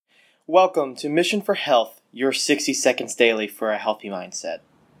Welcome to Mission for Health, your 60 seconds daily for a healthy mindset.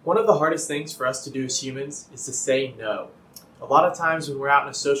 One of the hardest things for us to do as humans is to say no. A lot of times when we're out in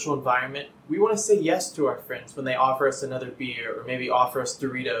a social environment, we want to say yes to our friends when they offer us another beer or maybe offer us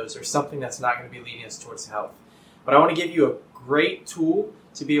Doritos or something that's not going to be leading us towards health. But I want to give you a great tool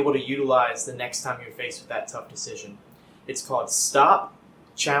to be able to utilize the next time you're faced with that tough decision. It's called Stop,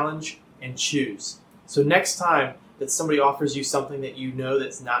 Challenge, and Choose. So next time that somebody offers you something that you know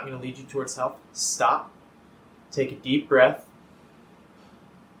that's not going to lead you towards health, stop, take a deep breath,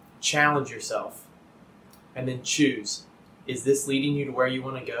 challenge yourself, and then choose. Is this leading you to where you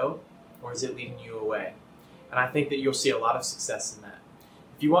want to go, or is it leading you away? And I think that you'll see a lot of success in that.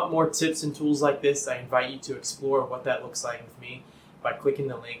 If you want more tips and tools like this, I invite you to explore what that looks like with me by clicking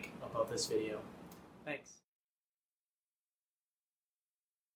the link above this video. Thanks.